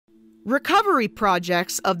Recovery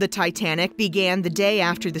projects of the Titanic began the day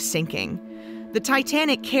after the sinking. The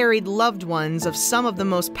Titanic carried loved ones of some of the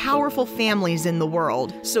most powerful families in the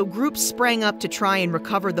world, so groups sprang up to try and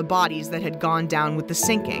recover the bodies that had gone down with the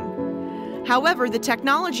sinking. However, the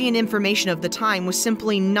technology and information of the time was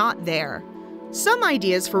simply not there. Some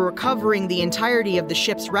ideas for recovering the entirety of the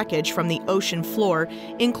ship's wreckage from the ocean floor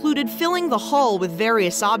included filling the hull with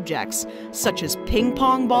various objects, such as ping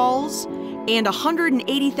pong balls and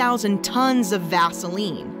 180,000 tons of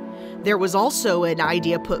Vaseline. There was also an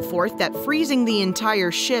idea put forth that freezing the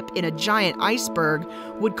entire ship in a giant iceberg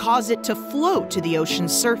would cause it to float to the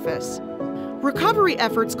ocean's surface. Recovery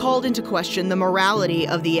efforts called into question the morality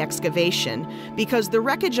of the excavation, because the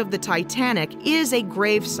wreckage of the Titanic is a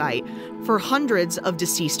grave site for hundreds of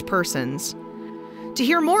deceased persons. To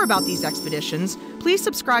hear more about these expeditions, please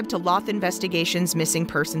subscribe to Lauth Investigation's Missing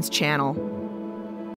Persons channel.